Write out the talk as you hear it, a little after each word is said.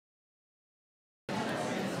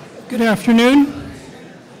Good afternoon.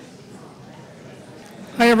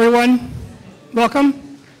 Hi, everyone.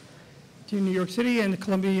 Welcome to New York City and the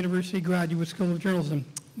Columbia University Graduate School of Journalism.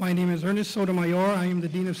 My name is Ernest Sotomayor. I am the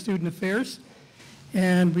Dean of Student Affairs,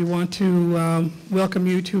 and we want to welcome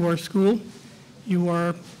you to our school. You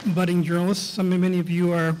are budding journalists. Many of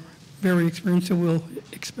you are very experienced, so we'll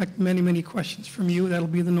expect many questions from you. That'll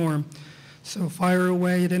be the norm. So fire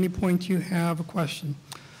away at any point you have a question.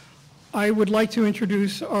 I would like to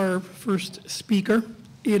introduce our first speaker.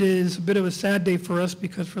 It is a bit of a sad day for us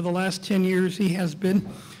because for the last 10 years he has been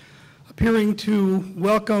appearing to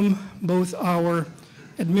welcome both our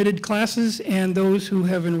admitted classes and those who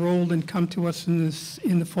have enrolled and come to us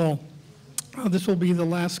in the fall. This will be the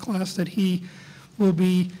last class that he will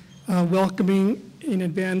be welcoming in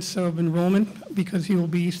advance of enrollment because he will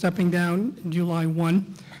be stepping down July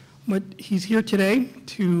 1. But he's here today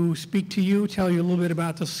to speak to you, tell you a little bit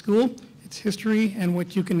about the school, its history, and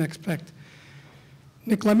what you can expect.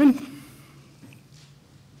 Nick Lemann.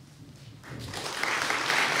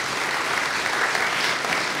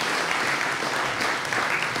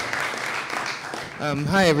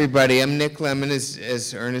 Hi, everybody. I'm Nick Lemann,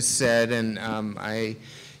 as Ernest said, and I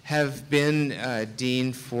have been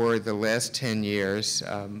dean for the last 10 years.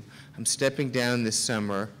 I'm stepping down this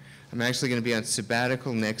summer. I'm actually going to be on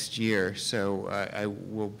sabbatical next year, so I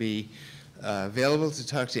will be available to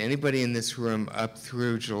talk to anybody in this room up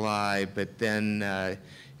through July, but then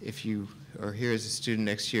if you are here as a student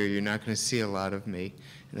next year, you're not going to see a lot of me,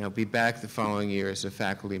 and I'll be back the following year as a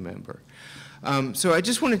faculty member. So I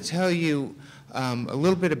just want to tell you a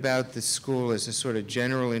little bit about the school as a sort of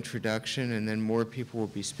general introduction, and then more people will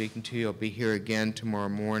be speaking to you. I'll be here again tomorrow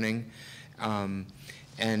morning.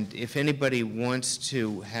 And if anybody wants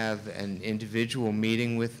to have an individual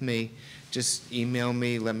meeting with me, just email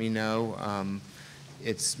me, let me know.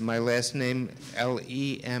 It's my last name,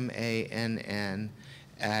 Lemann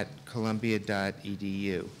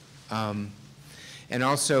 @columbia.edu. And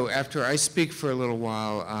also, after I speak for a little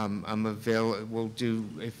while, I'm available. We'll do,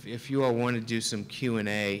 if you all want to do some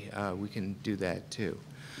Q&A, we can do that too.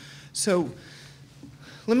 So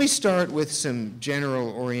let me start with some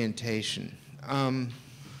general orientation.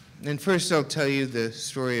 And first I'll tell you the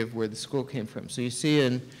story of where the school came from. So you see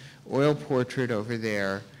an oil portrait over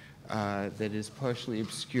there that is partially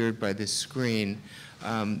obscured by this screen.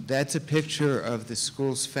 That's a picture of the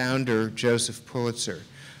school's founder, Joseph Pulitzer.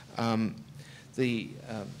 Thank you.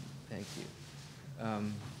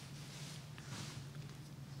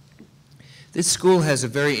 This school has a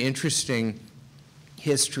very interesting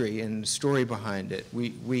history and story behind it.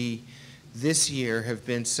 We this year have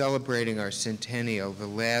been celebrating our centennial. The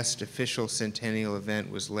last official centennial event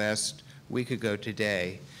was last week ago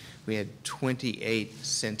today. We had 28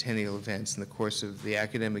 centennial events in the course of the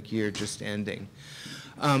academic year just ending.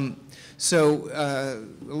 So a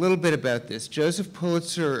little bit about this. Joseph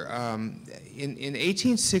Pulitzer, in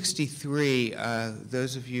 1863,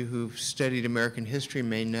 those of you who've studied American history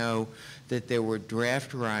may know that there were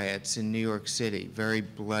draft riots in New York City, very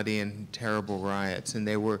bloody and terrible riots, and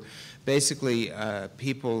they were basically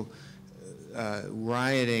people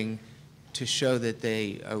rioting to show that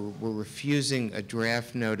they were refusing a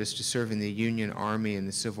draft notice to serve in the Union Army in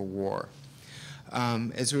the Civil War.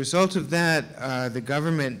 As a result of that, the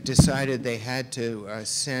government decided they had to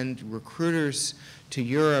send recruiters to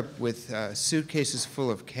Europe with suitcases full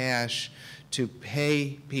of cash to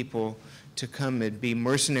pay people to come and be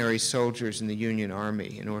mercenary soldiers in the Union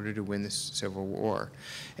Army in order to win the Civil War.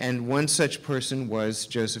 And one such person was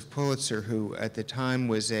Joseph Pulitzer, who at the time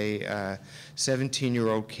was a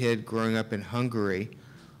 17-year-old kid growing up in Hungary,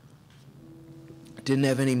 didn't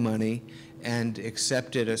have any money, and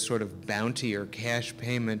accepted a sort of bounty or cash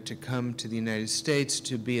payment to come to the United States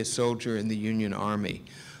to be a soldier in the Union Army.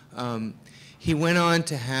 He went on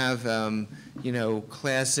to have, you know,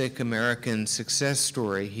 classic American success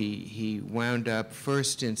story. He wound up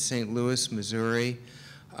first in St. Louis, Missouri,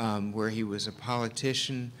 where he was a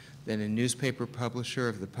politician, then a newspaper publisher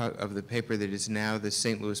of the paper that is now the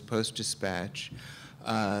St. Louis Post-Dispatch.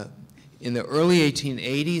 In the early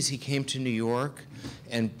 1880s, he came to New York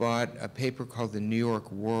and bought a paper called the New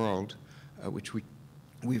York World, which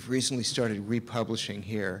we've recently started republishing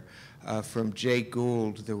here, from Jay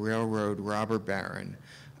Gould, the railroad robber baron.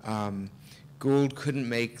 Gould couldn't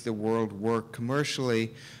make the World work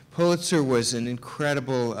commercially. Pulitzer was an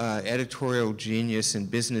incredible editorial genius and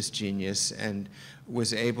business genius and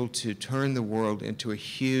was able to turn the World into a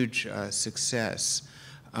huge success.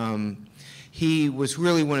 He was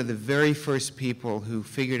really one of the very first people who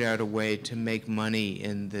figured out a way to make money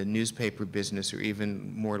in the newspaper business, or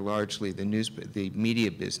even more largely the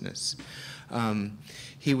media business.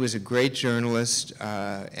 He was a great journalist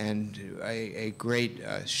and a great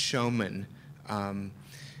showman.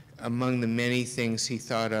 Among the many things he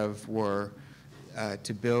thought of were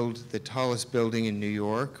to build the tallest building in New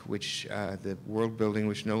York, which the World Building,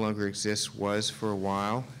 which no longer exists, was for a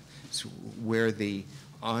while. It's where the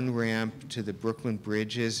on-ramp to the Brooklyn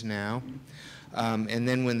Bridge is now. And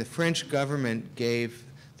then when the French government gave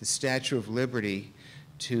the Statue of Liberty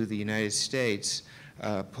to the United States,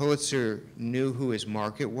 Pulitzer knew who his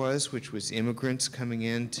market was, which was immigrants coming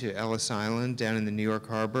in to Ellis Island down in the New York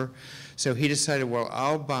Harbor. So he decided, well,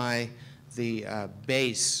 I'll buy the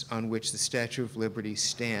base on which the Statue of Liberty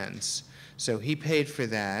stands. So he paid for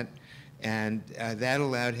that, and that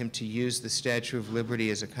allowed him to use the Statue of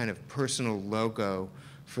Liberty as a kind of personal logo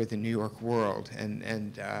for the New York world.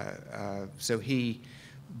 And so he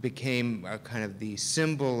became kind of the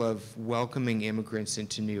symbol of welcoming immigrants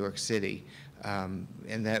into New York City.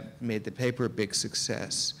 And that made the paper a big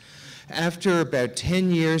success. After about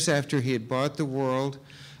 10 years after he had bought the World,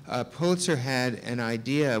 Pulitzer had an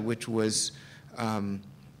idea which was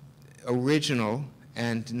original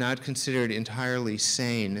and not considered entirely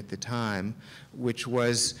sane at the time, which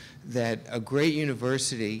was that a great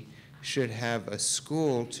university should have a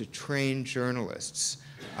school to train journalists.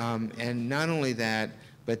 And not only that,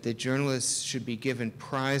 but that journalists should be given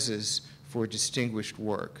prizes for distinguished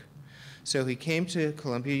work. So he came to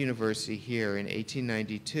Columbia University here in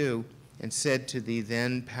 1892 and said to the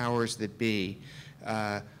then powers that be,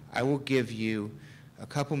 I will give you a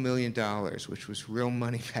couple $1 million, which was real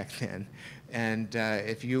money back then, and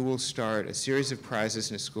if you will start a series of prizes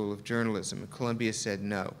in a school of journalism. And Columbia said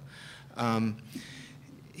no.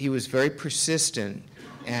 He was very persistent,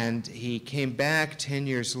 and he came back 10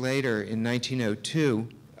 years later in 1902.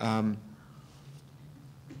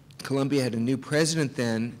 Columbia had a new president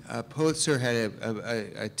then. Pulitzer had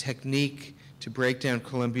a technique to break down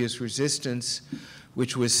Columbia's resistance,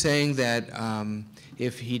 which was saying that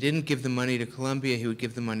if he didn't give the money to Columbia, he would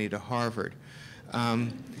give the money to Harvard.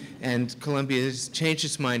 And Columbia changed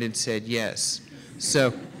its mind and said yes. So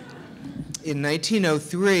in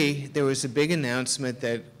 1903, there was a big announcement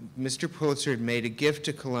that Mr. Pulitzer had made a gift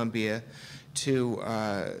to Columbia to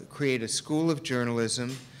create a school of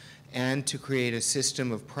journalism and to create a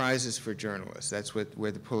system of prizes for journalists. That's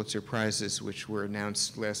where the Pulitzer Prizes, which were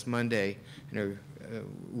announced last Monday,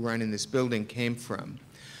 run in this building, came from.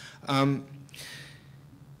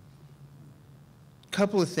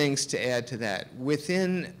 Couple of things to add to that.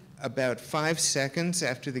 Within about 5 seconds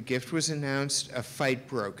after the gift was announced, a fight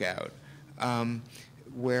broke out,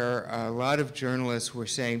 where a lot of journalists were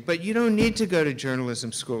saying, but you don't need to go to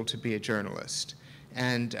journalism school to be a journalist.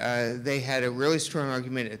 And they had a really strong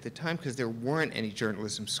argument at the time because there weren't any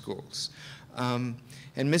journalism schools. And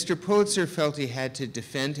Mr. Pulitzer felt he had to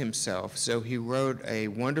defend himself, so he wrote a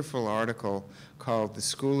wonderful article called The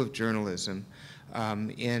School of Journalism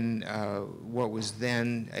in what was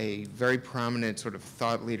then a very prominent sort of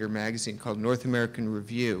thought leader magazine called North American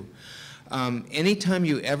Review. Anytime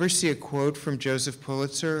you ever see a quote from Joseph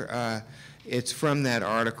Pulitzer, it's from that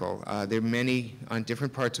article. There are many on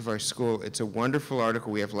different parts of our school. It's a wonderful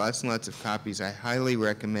article. We have lots and lots of copies. I highly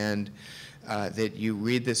recommend that you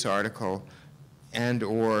read this article and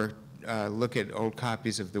or look at old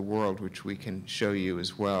copies of The World, which we can show you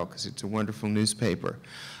as well, because it's a wonderful newspaper.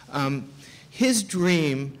 His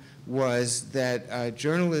dream was that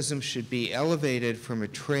journalism should be elevated from a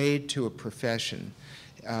trade to a profession.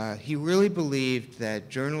 He really believed that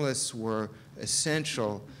journalists were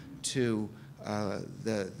essential to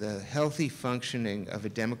the healthy functioning of a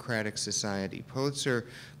democratic society. Pulitzer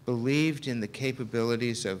believed in the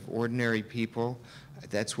capabilities of ordinary people.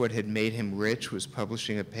 That's what had made him rich, was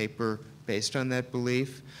publishing a paper based on that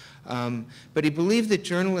belief. But he believed that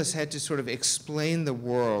journalists had to sort of explain the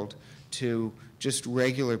world to just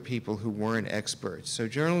regular people who weren't experts. So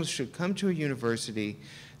journalists should come to a university.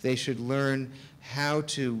 They should learn how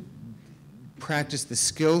to practice the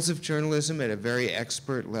skills of journalism at a very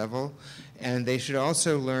expert level, and they should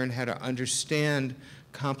also learn how to understand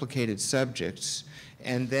complicated subjects,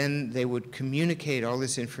 and then they would communicate all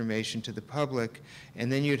this information to the public,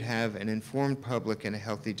 and then you'd have an informed public and a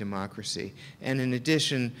healthy democracy. And in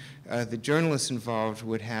addition, the journalists involved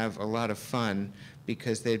would have a lot of fun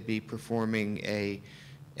because they'd be performing an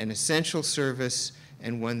essential service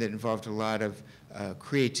and one that involved a lot of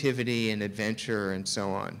creativity and adventure and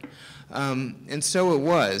so on. And so it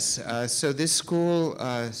was. So this school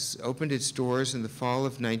opened its doors in the fall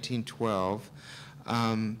of 1912.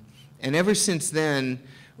 And ever since then,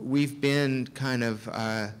 we've been kind of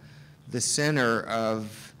the center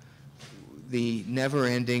of the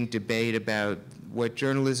never-ending debate about what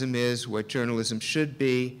journalism is, what journalism should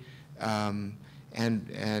be, and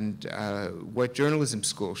what journalism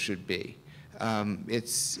school should be.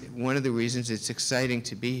 It's one of the reasons it's exciting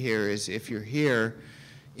to be here is if you're here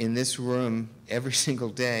in this room every single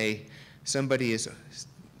day, somebody is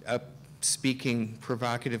up speaking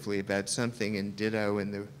provocatively about something, and ditto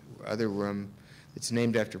in the other room that's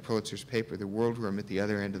named after Pulitzer's paper, the World Room at the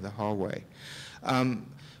other end of the hallway.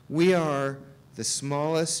 We are the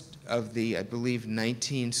smallest of the, I believe,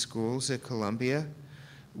 19 schools at Columbia.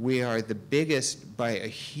 We are the biggest, by a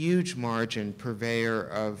huge margin, purveyor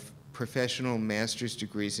of professional master's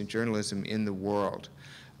degrees in journalism in the world.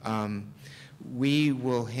 We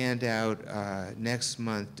will hand out next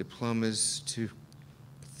month diplomas to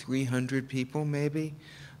 300 people, maybe.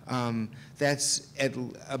 That's at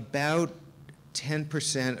about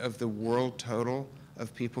 10% of the world total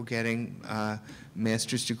of people getting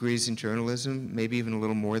master's degrees in journalism, maybe even a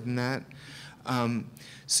little more than that.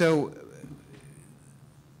 So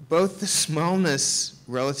both the smallness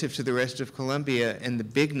relative to the rest of Columbia and the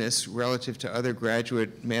bigness relative to other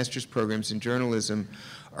graduate master's programs in journalism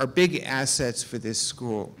are big assets for this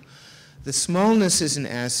school. The smallness is an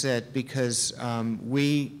asset because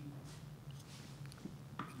we,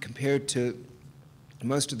 compared to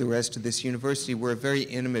most of the rest of this university, we're a very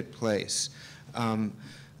intimate place.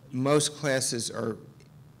 Most classes are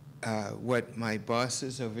what my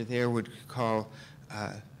bosses over there would call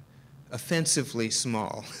offensively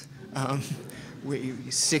small.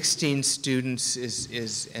 16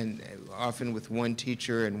 students and often with one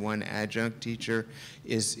teacher and one adjunct teacher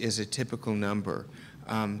is a typical number.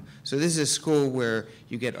 So this is a school where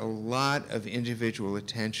you get a lot of individual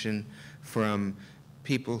attention from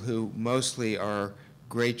people who mostly are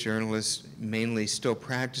great journalists, mainly still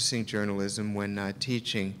practicing journalism when not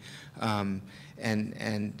teaching, and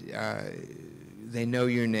they know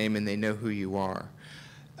your name and they know who you are.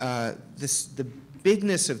 The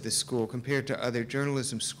bigness of the school compared to other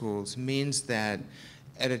journalism schools means that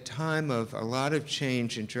at a time of a lot of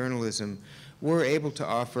change in journalism, we're able to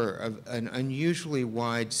offer an unusually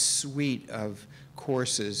wide suite of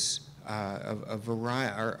courses.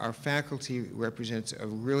 Our faculty represents a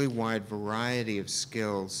really wide variety of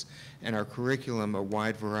skills, and our curriculum a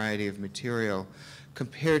wide variety of material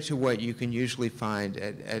compared to what you can usually find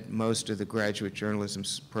at most of the graduate journalism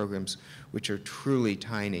programs, which are truly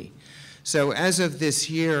tiny. So as of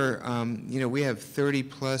this year, we have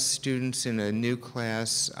 30-plus students in a new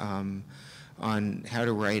class on how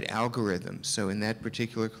to write algorithms. So in that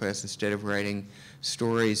particular class, instead of writing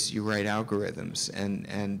stories, you write algorithms.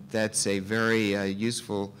 And that's a very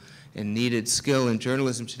useful and needed skill in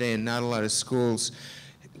journalism today, and not a lot of schools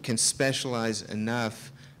can specialize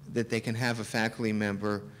enough that they can have a faculty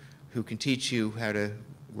member who can teach you how to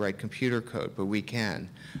write computer code, but we can.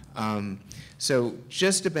 So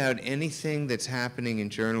just about anything that's happening in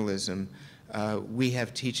journalism, we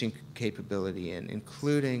have teaching capability in,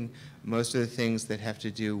 including most of the things that have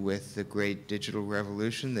to do with the great digital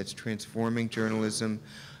revolution that's transforming journalism.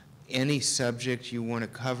 Any subject you want to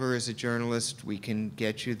cover as a journalist, we can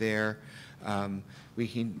get you there.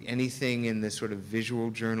 Anything in the sort of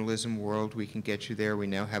visual journalism world, we can get you there. We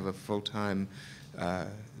now have a full-time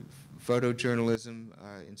photojournalism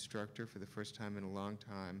instructor for the first time in a long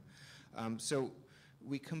time. So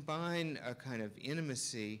we combine a kind of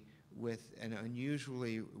intimacy with an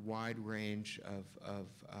unusually wide range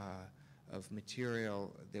of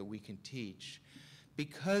material that we can teach.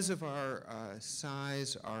 Because of our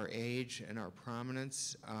size, our age, and our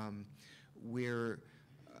prominence, we're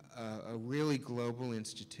a really global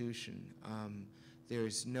institution.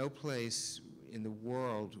 There's no place in the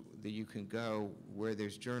world that you can go where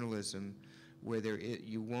there's journalism where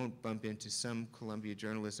you won't bump into some Columbia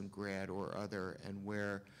journalism grad or other, and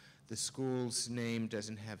where the school's name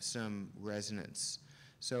doesn't have some resonance.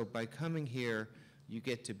 So by coming here, you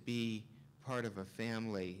get to be part of a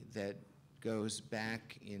family that goes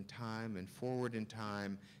back in time and forward in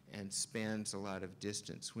time and spans a lot of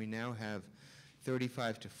distance. We now have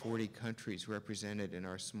 35 to 40 countries represented in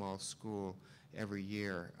our small school every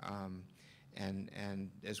year, and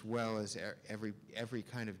as well as every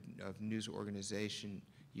kind of news organization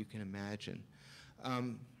you can imagine.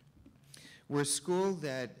 We're a school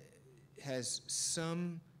that has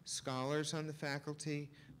some scholars on the faculty,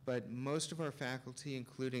 but most of our faculty,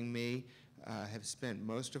 including me, have spent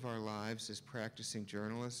most of our lives as practicing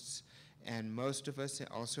journalists, and most of us,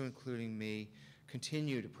 also including me,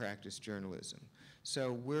 continue to practice journalism.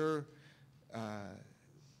 So we're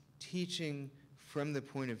teaching from the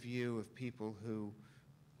point of view of people who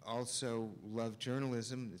also love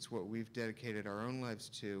journalism. It's what we've dedicated our own lives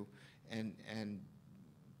to, and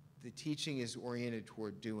the teaching is oriented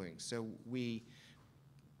toward doing. So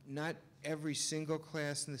not every single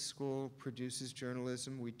class in the school produces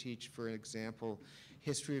journalism. We teach, for example,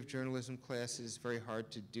 history of journalism classes. It's very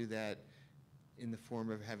hard to do that in the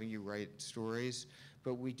form of having you write stories,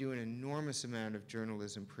 but we do an enormous amount of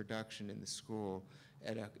journalism production in the school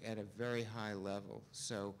at a very high level.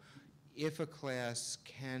 So if a class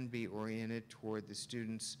can be oriented toward the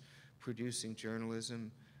students producing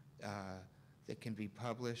journalism that can be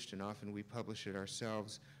published, and often we publish it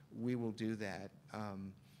ourselves, we will do that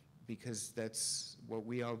because that's what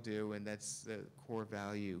we all do, and that's the core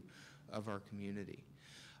value of our community.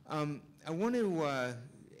 I want to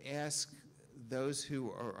ask those who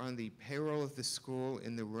are on the payroll of the school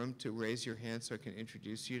in the room to raise your hand so I can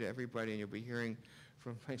introduce you to everybody, and you'll be hearing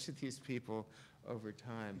from a bunch of these people over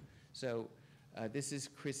time. So this is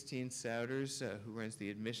Christine Souders, who runs the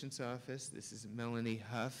admissions office. This is Melanie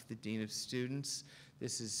Huff, the Dean of Students.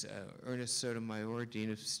 This is Ernest Sotomayor,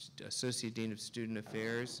 Associate Dean of Student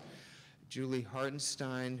Affairs. Julie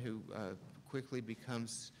Hartenstein, who quickly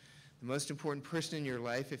becomes the most important person in your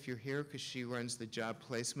life if you're here, because she runs the job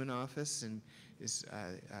placement office and is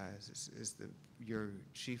your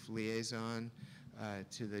chief liaison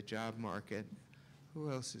to the job market. Who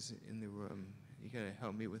else is in the room? You gotta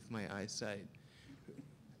help me with my eyesight.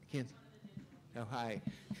 I can't. Oh, hi.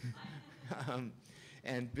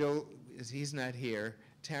 And Bill, he's not here.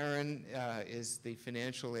 Taryn is the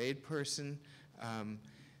financial aid person.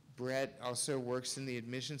 Brett also works in the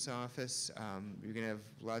admissions office. You're going to have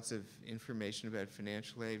lots of information about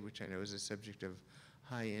financial aid, which I know is a subject of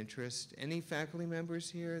high interest. Any faculty members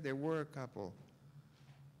here? There were a couple.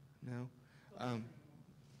 No?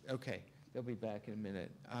 Okay, they'll be back in a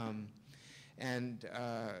minute. And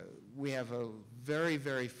we have a very,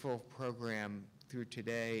 very full program through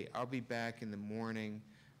today. I'll be back in the morning,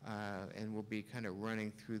 and we'll be kind of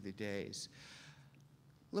running through the days.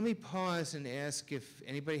 Let me pause and ask if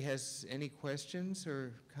anybody has any questions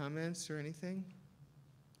or comments or anything.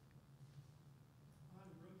 On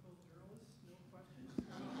room full of journalists, no questions?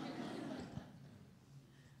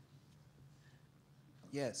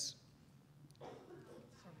 Yes.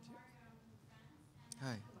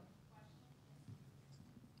 Hi.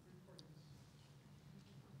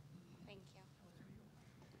 Thank you.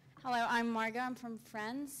 Hello, I'm Margot. I'm from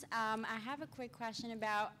Friends. I have a quick question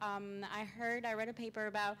about, I read a paper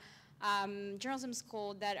about journalism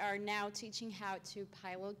school that are now teaching how to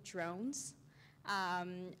pilot drones. I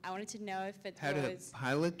wanted to know if it How was... to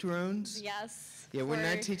pilot drones? Yes. Yeah, we're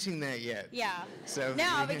not teaching that yet. Yeah. So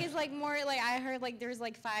no, because like more like I heard like there's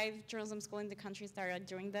like 5 journalism schools in the country that are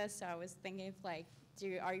doing this. So I was thinking if like,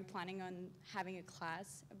 are you planning on having a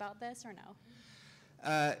class about this or no?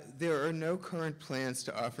 There are no current plans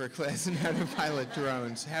to offer a class on how to pilot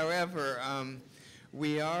drones. However,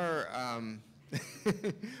 we are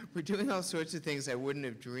we're doing all sorts of things I wouldn't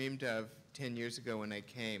have dreamed of 10 years ago when I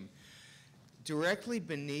came. Directly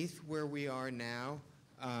beneath where we are now,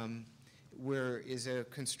 where is a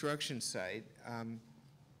construction site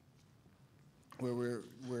where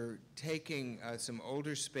we're taking some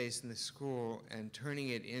older space in the school and turning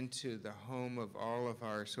it into the home of all of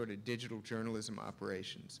our sort of digital journalism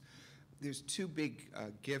operations. There's 2 big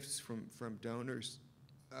gifts from donors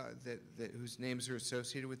whose names are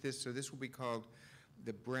associated with this. So this will be called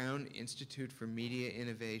the Brown Institute for Media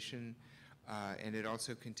Innovation, and it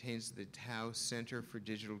also contains the Tao Center for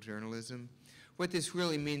Digital Journalism. What this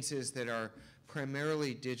really means is that our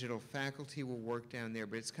primarily digital faculty will work down there,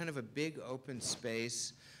 but it's kind of a big open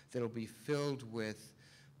space that'll be filled with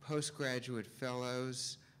postgraduate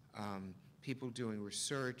fellows, people doing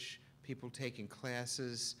research, people taking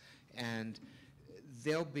classes, and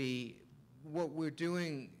they'll be, what we're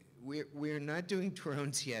doing, we're not doing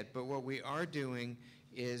drones yet, but what we are doing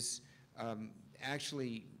is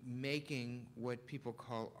actually making what people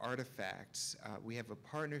call artifacts. We have a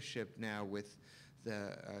partnership now with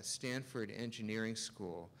the Stanford Engineering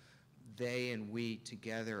School. They and we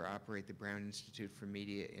together operate the Brown Institute for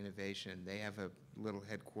Media Innovation. They have a little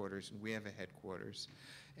headquarters and we have a headquarters.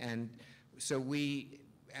 And so we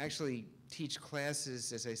actually teach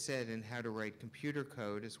classes, as I said, in how to write computer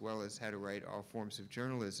code as well as how to write all forms of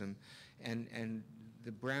journalism. And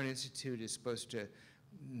the Brown Institute is supposed to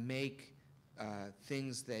make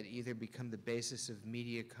things that either become the basis of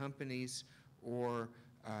media companies or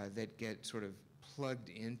that get sort of plugged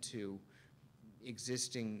into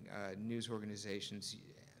existing news organizations'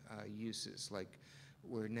 uses. Like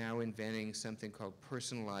we're now inventing something called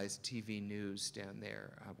personalized TV news down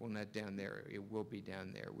there. Well, not down there, it will be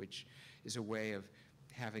down there, which is a way of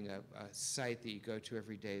having a site that you go to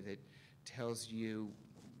every day that tells you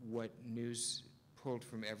what news pulled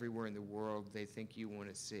from everywhere in the world they think you want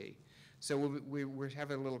to see. So we're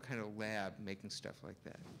having a little kind of lab making stuff like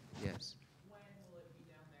that. Yes. When will it be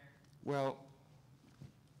down there? Well,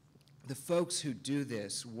 the folks who do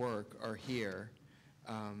this work are here,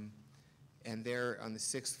 and they're on the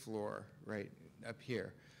 6th floor, right up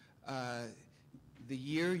here. The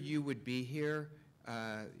year you would be here,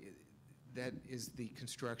 that is the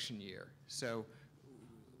construction year. So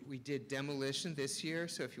we did demolition this year,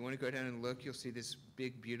 so if you want to go down and look, you'll see this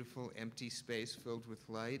big, beautiful, empty space filled with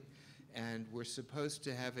light. And we're supposed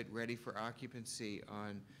to have it ready for occupancy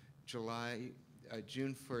on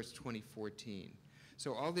June 1st, 2014.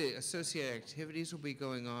 So all the associated activities will be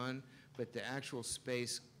going on, but the actual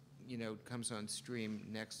space, you know, comes on stream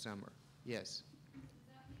next summer. Yes? Does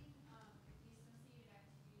that mean if the associated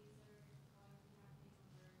activities that are going to be happening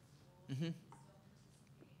when we're in school, Mm-hmm. still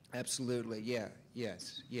participate? Absolutely, yeah,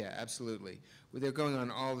 yes, yeah, absolutely. Well, they're going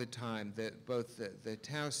on all the time. Both the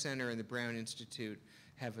Tao Center and the Brown Institute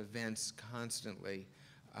have events constantly,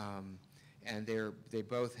 and they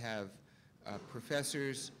both have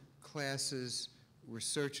professors, classes,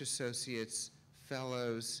 research associates,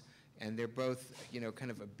 fellows, and they're both, you know,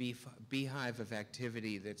 kind of a beehive of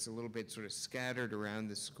activity that's a little bit sort of scattered around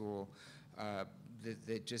the school.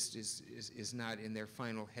 That just is not in their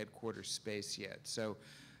final headquarters space yet. So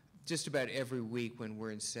just about every week when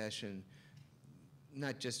we're in session,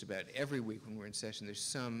 not just about every week when we're in session, there's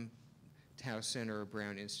some Tao Center or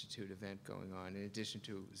Brown Institute event going on in addition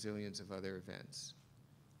to zillions of other events.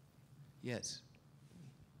 Yes?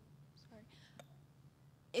 Sorry.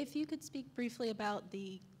 If you could speak briefly about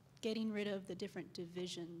the getting rid of the different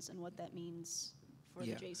divisions and what that means for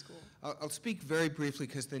Yeah. the J School. I'll speak very briefly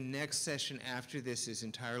because the next session after this is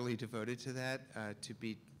entirely devoted to that, to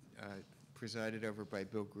be presided over by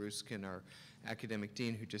Bill Gruskin, our academic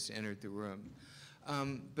dean who just entered the room.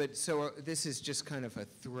 But so this is just kind of a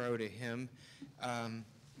throw to him.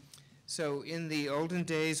 So in the olden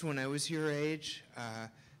days when I was your age,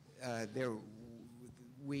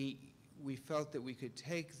 we felt that we could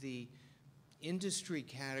take the industry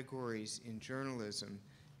categories in journalism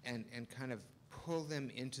and kind of pull them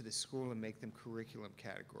into the school and make them curriculum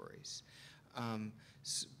categories.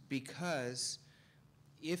 Because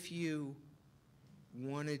if you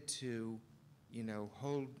wanted to, you know,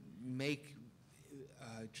 make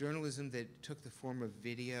journalism that took the form of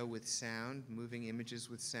video with sound, moving images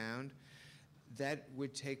with sound, that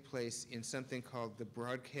would take place in something called the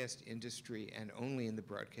broadcast industry and only in the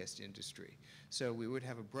broadcast industry. So we would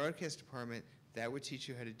have a broadcast department that would teach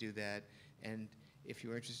you how to do that, and if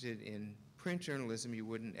you were interested in print journalism, you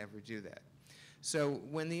wouldn't ever do that. So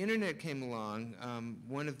when the internet came along,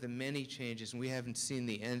 one of the many changes, and we haven't seen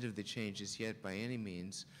the end of the changes yet by any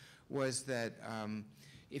means, was that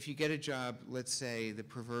if you get a job, let's say the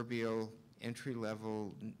proverbial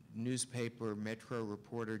entry-level newspaper, metro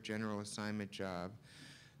reporter, general assignment job,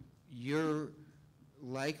 you're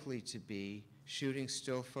likely to be shooting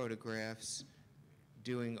still photographs,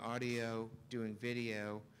 doing audio, doing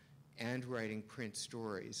video, and writing print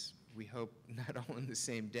stories. We hope not all in the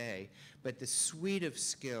same day, but the suite of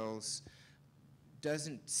skills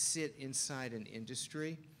doesn't sit inside an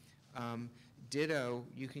industry. Ditto,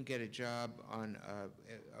 you can get a job on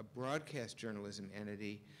a broadcast journalism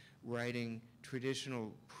entity writing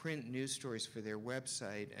traditional print news stories for their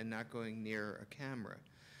website and not going near a camera.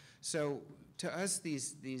 So to us,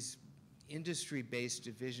 these industry-based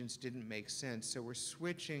divisions didn't make sense, so we're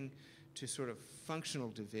switching to sort of functional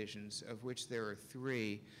divisions, of which there are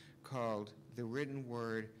 3, called the written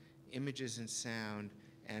word, images and sound,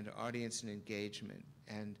 and audience and engagement.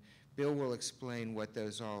 And Bill will explain what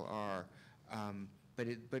those all are.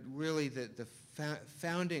 But really the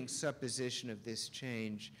founding supposition of this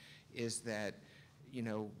change is that, you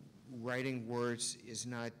know, writing words is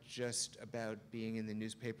not just about being in the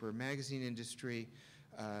newspaper or magazine industry.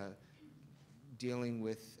 Dealing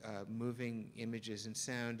with moving images and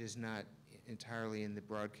sound is not entirely in the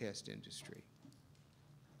broadcast industry.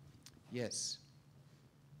 Yes?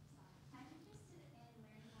 I'm interested in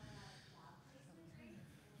learning more about job placement rates,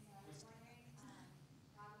 and so I was wondering,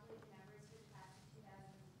 probably the numbers for the class of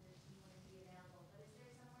 2013 wouldn't be available, but is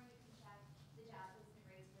there somewhere you can check the job placement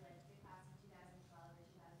rates for like the class of 2012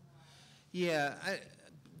 or 2011? Yeah,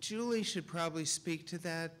 Julie should probably speak to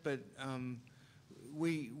that, but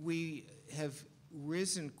we have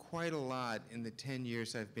risen quite a lot in the 10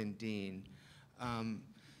 years I've been dean.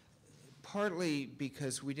 partly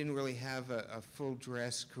because we didn't really have a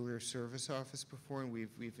full-dress career service office before, and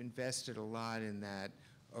we've invested a lot in that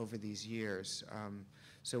over these years.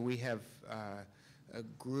 So we have a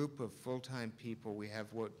group of full-time people. We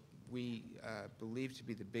have what we believe to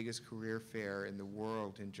be the biggest career fair in the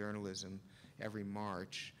world in journalism every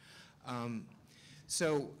March.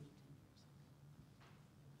 So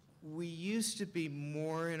we used to be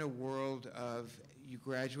more in a world of you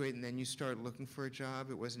graduate and then you start looking for a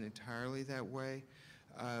job. It wasn't entirely that way.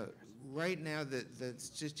 Right now, the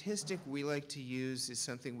statistic we like to use is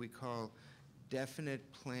something we call definite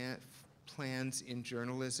plans in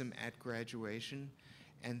journalism at graduation,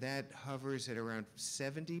 and that hovers at around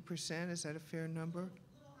 70%. Is that a fair number? A little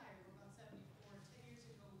higher, we're about 74. 10 years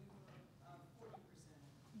ago, we were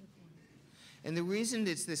 40%. And the reason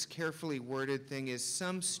it's this carefully worded thing is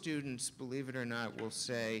some students, believe it or not, will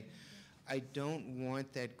say, I don't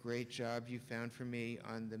want that great job you found for me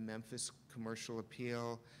on the Memphis Commercial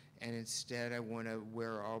Appeal, and instead I want to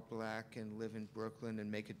wear all black and live in Brooklyn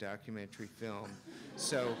and make a documentary film.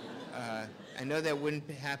 So I know that wouldn't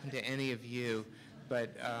happen to any of you,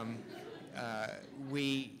 but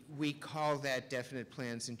we call that definite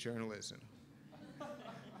plans in journalism.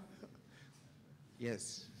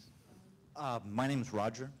 Yes. My name is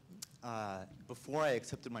Roger. Before I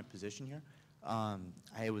accepted my position here,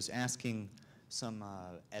 I was asking some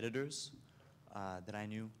editors that I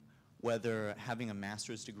knew whether having a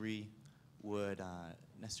master's degree would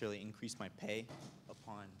necessarily increase my pay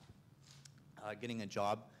upon getting a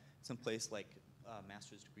job someplace like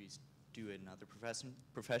master's degrees do in other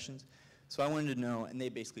professions. So I wanted to know, and they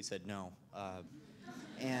basically said no.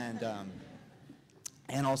 And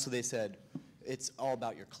also they said, it's all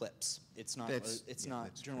about your clips. It's not.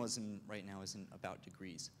 Journalism right now isn't about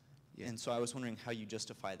degrees. Yeah. And so I was wondering how you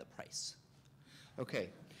justify the price. Okay.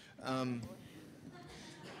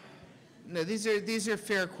 No, these are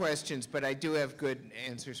fair questions, but I do have good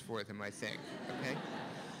answers for them, I think.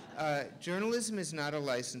 Okay. Journalism is not a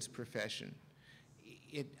licensed profession.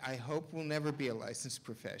 I hope will never be a licensed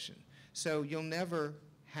profession. So you'll never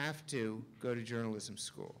have to go to journalism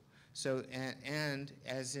school. So, and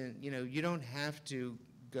as in, you don't have to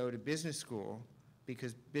go to business school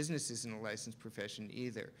because business isn't a licensed profession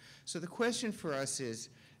either. So the question for us is,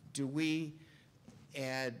 do we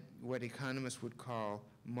add what economists would call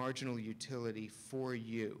marginal utility for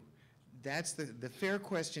you? That's the fair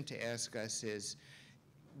question to ask us is,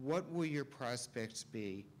 what will your prospects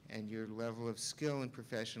be and your level of skill and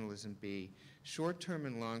professionalism be, short-term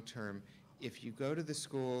and long-term, if you go to the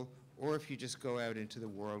school or if you just go out into the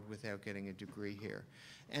world without getting a degree here?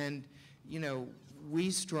 And,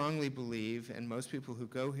 we strongly believe, and most people who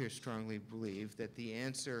go here strongly believe, that the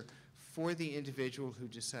answer for the individual who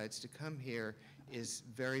decides to come here is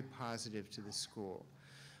very positive to the school.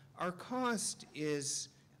 Our cost is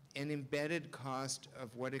an embedded cost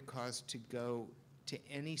of what it costs to go to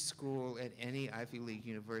any school at any Ivy League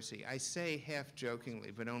university. I say half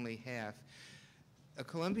jokingly, but only half. A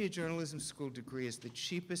Columbia Journalism School degree is the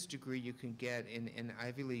cheapest degree you can get in an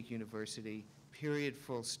Ivy League university, period,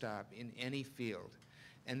 full stop, in any field.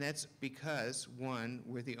 And that's because, one,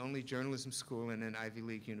 we're the only journalism school in an Ivy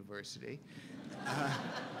League university.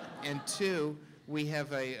 And two, we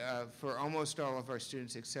have for almost all of our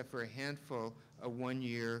students, except for a handful, a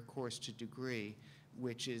one-year course to degree,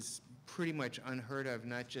 which is pretty much unheard of,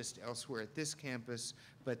 not just elsewhere at this campus,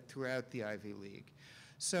 but throughout the Ivy League.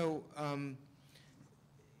 So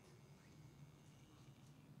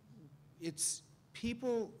it's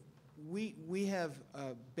people, we have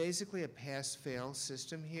basically a pass-fail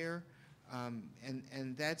system here,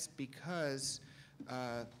 and that's because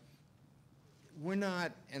we're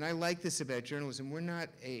not, and I like this about journalism, we're not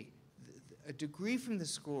a degree from the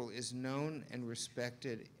school is known and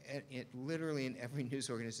respected literally in every news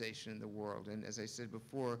organization in the world, and as I said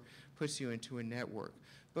before, puts you into a network.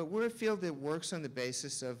 But we're a field that works on the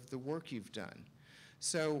basis of the work you've done.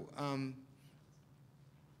 So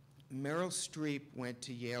Meryl Streep went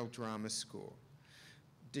to Yale Drama School.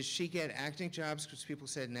 Does she get acting jobs? Because people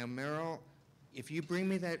said, now Meryl, if you bring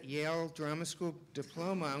me that Yale Drama School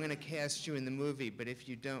diploma, I'm going to cast you in the movie, but if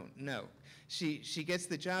you don't, no. She gets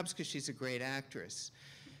the jobs because she's a great actress.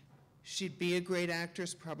 She'd be a great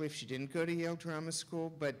actress probably if she didn't go to Yale Drama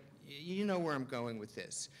School, but you know where I'm going with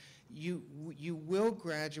this. You will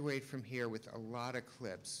graduate from here with a lot of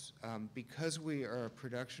clips. Because we are a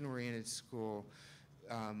production-oriented school,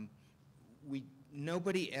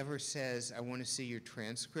 nobody ever says, I want to see your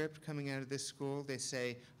transcript coming out of this school. They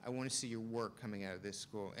say, I want to see your work coming out of this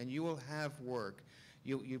school. And you will have work.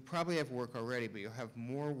 You probably have work already, but you'll have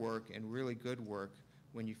more work and really good work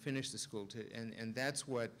when you finish the school, and that's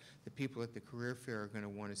what the people at the career fair are going to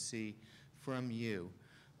want to see from you.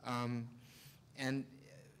 And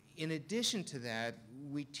in addition to that,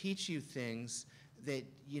 we teach you things that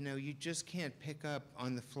you just can't pick up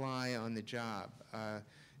on the fly on the job.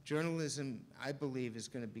 Journalism, I believe, is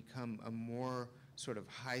going to become a more sort of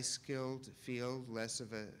high-skilled field, less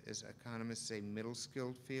of a, as economists say,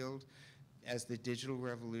 middle-skilled field, as the digital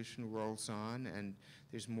revolution rolls on and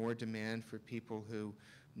there's more demand for people who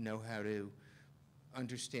know how to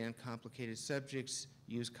understand complicated subjects,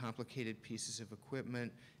 use complicated pieces of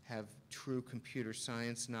equipment, have true computer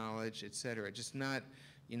science knowledge, et cetera. Just not,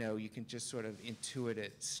 you can just sort of intuit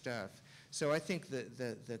it stuff. So I think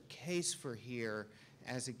the case for here,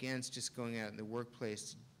 as against just going out in the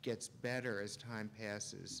workplace, gets better as time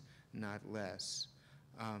passes, not less.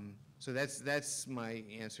 So that's my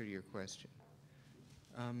answer to your question.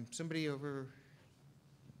 Somebody over,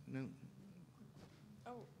 no?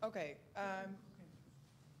 Oh, okay.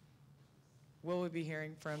 Will we be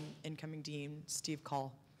hearing from incoming Dean Steve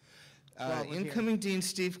Call? while we're here? Incoming Dean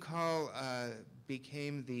Steve Call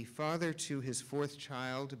became the father to his fourth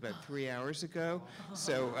child about 3 hours ago.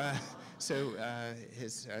 So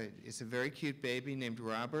it's a very cute baby named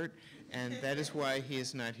Robert, and that is why he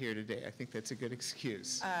is not here today. I think that's a good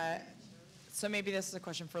excuse. So maybe this is a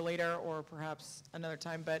question for later or perhaps another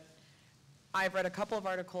time, but I've read a couple of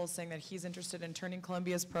articles saying that he's interested in turning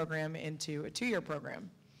Columbia's program into a 2-year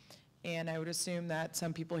program. And I would assume that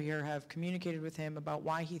some people here have communicated with him about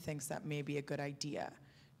why he thinks that may be a good idea.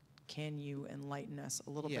 Can you enlighten us a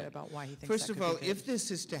little bit about why he thinks First that of could all, be good? if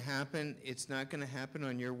this is to happen, it's not going to happen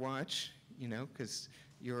on your watch, because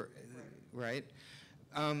you're, right?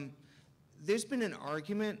 There's been an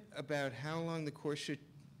argument about how long the course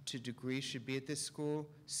to degree should be at this school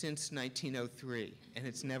since 1903, and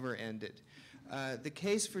it's never ended. The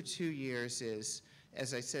case for 2 years is,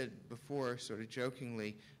 as I said before, sort of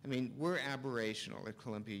jokingly, I mean, we're aberrational at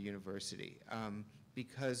Columbia University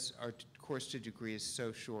because our course to degree is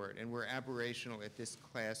so short, and we're aberrational at this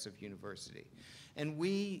class of university. And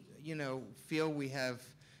we, feel we have,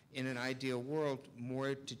 in an ideal world,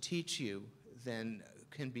 more to teach you than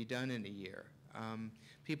can be done in a year.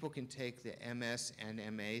 People can take the MS and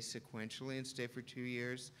MA sequentially and stay for 2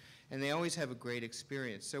 years, and they always have a great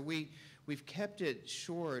experience. So we've kept it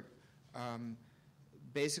short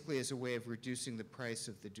basically as a way of reducing the price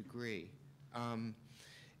of the degree.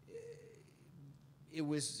 It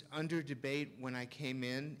was under debate when I came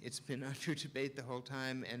in. It's been under debate the whole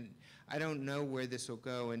time, and I don't know where this will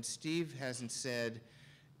go. And Steve hasn't said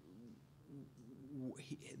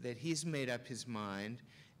that he's made up his mind.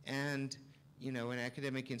 And, an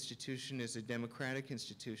academic institution is a democratic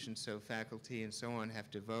institution, so faculty and so on have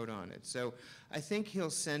to vote on it. So I think he'll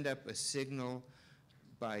send up a signal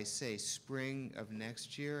by, say, spring of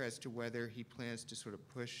next year as to whether he plans to sort of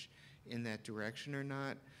push in that direction or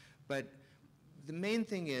not. But the main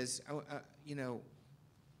thing is,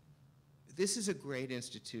 this is a great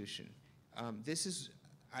institution. This is,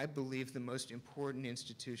 I believe, the most important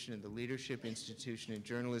institution and the leadership institution in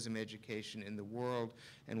journalism education in the world,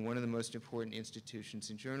 and one of the most important institutions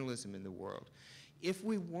in journalism in the world. If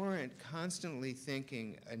we weren't constantly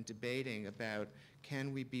thinking and debating about,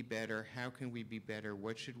 can we be better, how can we be better,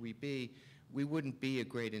 what should we be, we wouldn't be a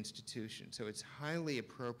great institution. So it's highly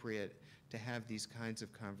appropriate to have these kinds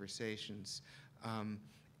of conversations.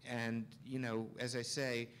 And, as I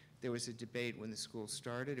say, there was a debate when the school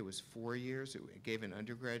started. It was 4 years. It gave an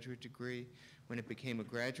undergraduate degree. When it became a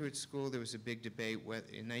graduate school, there was a big debate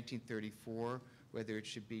in 1934 whether it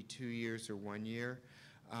should be 2 years or 1 year.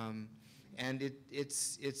 And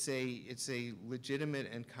it's a legitimate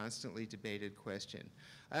and constantly debated question.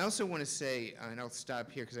 I also want to say, and I'll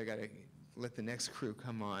stop here because I got to let the next crew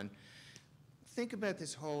come on, think about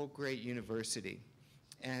this whole great university.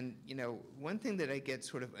 And, one thing that I get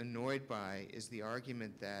sort of annoyed by is the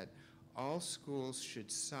argument that all schools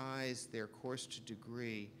should size their course to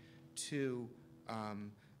degree to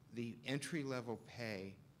the entry-level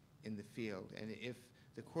pay in the field. And if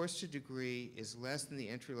the course to degree is less than the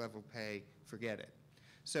entry-level pay, forget it.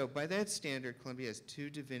 So by that standard, Columbia has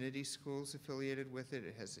 2 divinity schools affiliated with it.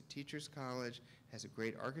 It has a teacher's college, has a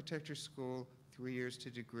great architecture school, 3 years to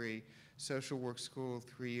degree, social work school,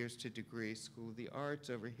 3 years to degree, School of the Arts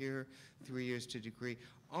over here, 3 years to degree.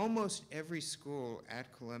 Almost every school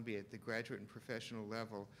at Columbia at the graduate and professional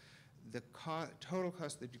level, the total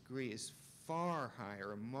cost of the degree is far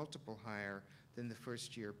higher, a multiple higher than the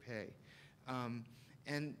first year pay.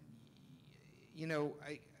 And,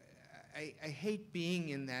 I hate being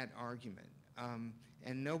in that argument.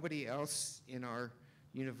 And nobody else in our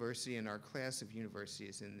university and our class of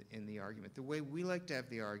universities in the argument. The way we like to have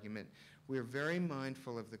the argument, we're very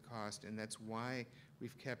mindful of the cost, and that's why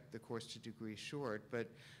we've kept the course to degree short, but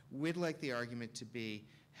we'd like the argument to be,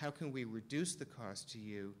 how can we reduce the cost to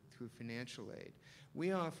you through financial aid?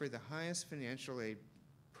 We offer the highest financial aid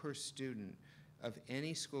per student of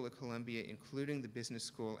any school at Columbia, including the business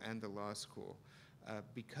school and the law school,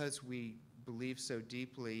 because we believe so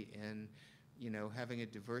deeply in having a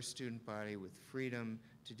diverse student body with freedom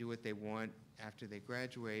to do what they want after they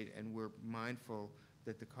graduate, and we're mindful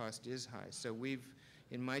that the cost is high. So we've,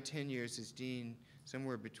 in my 10 years as dean,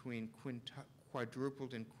 somewhere between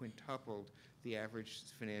quadrupled and quintupled the average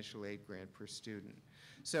financial aid grant per student.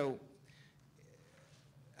 So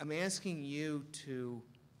I'm asking you to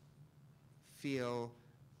feel,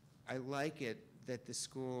 I like it that the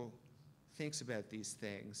school thinks about these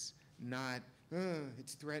things, not,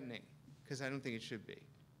 it's threatening, because I don't think it should be.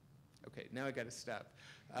 Okay, now I got to stop.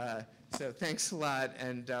 So thanks a lot,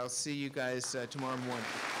 and I'll see you guys tomorrow morning.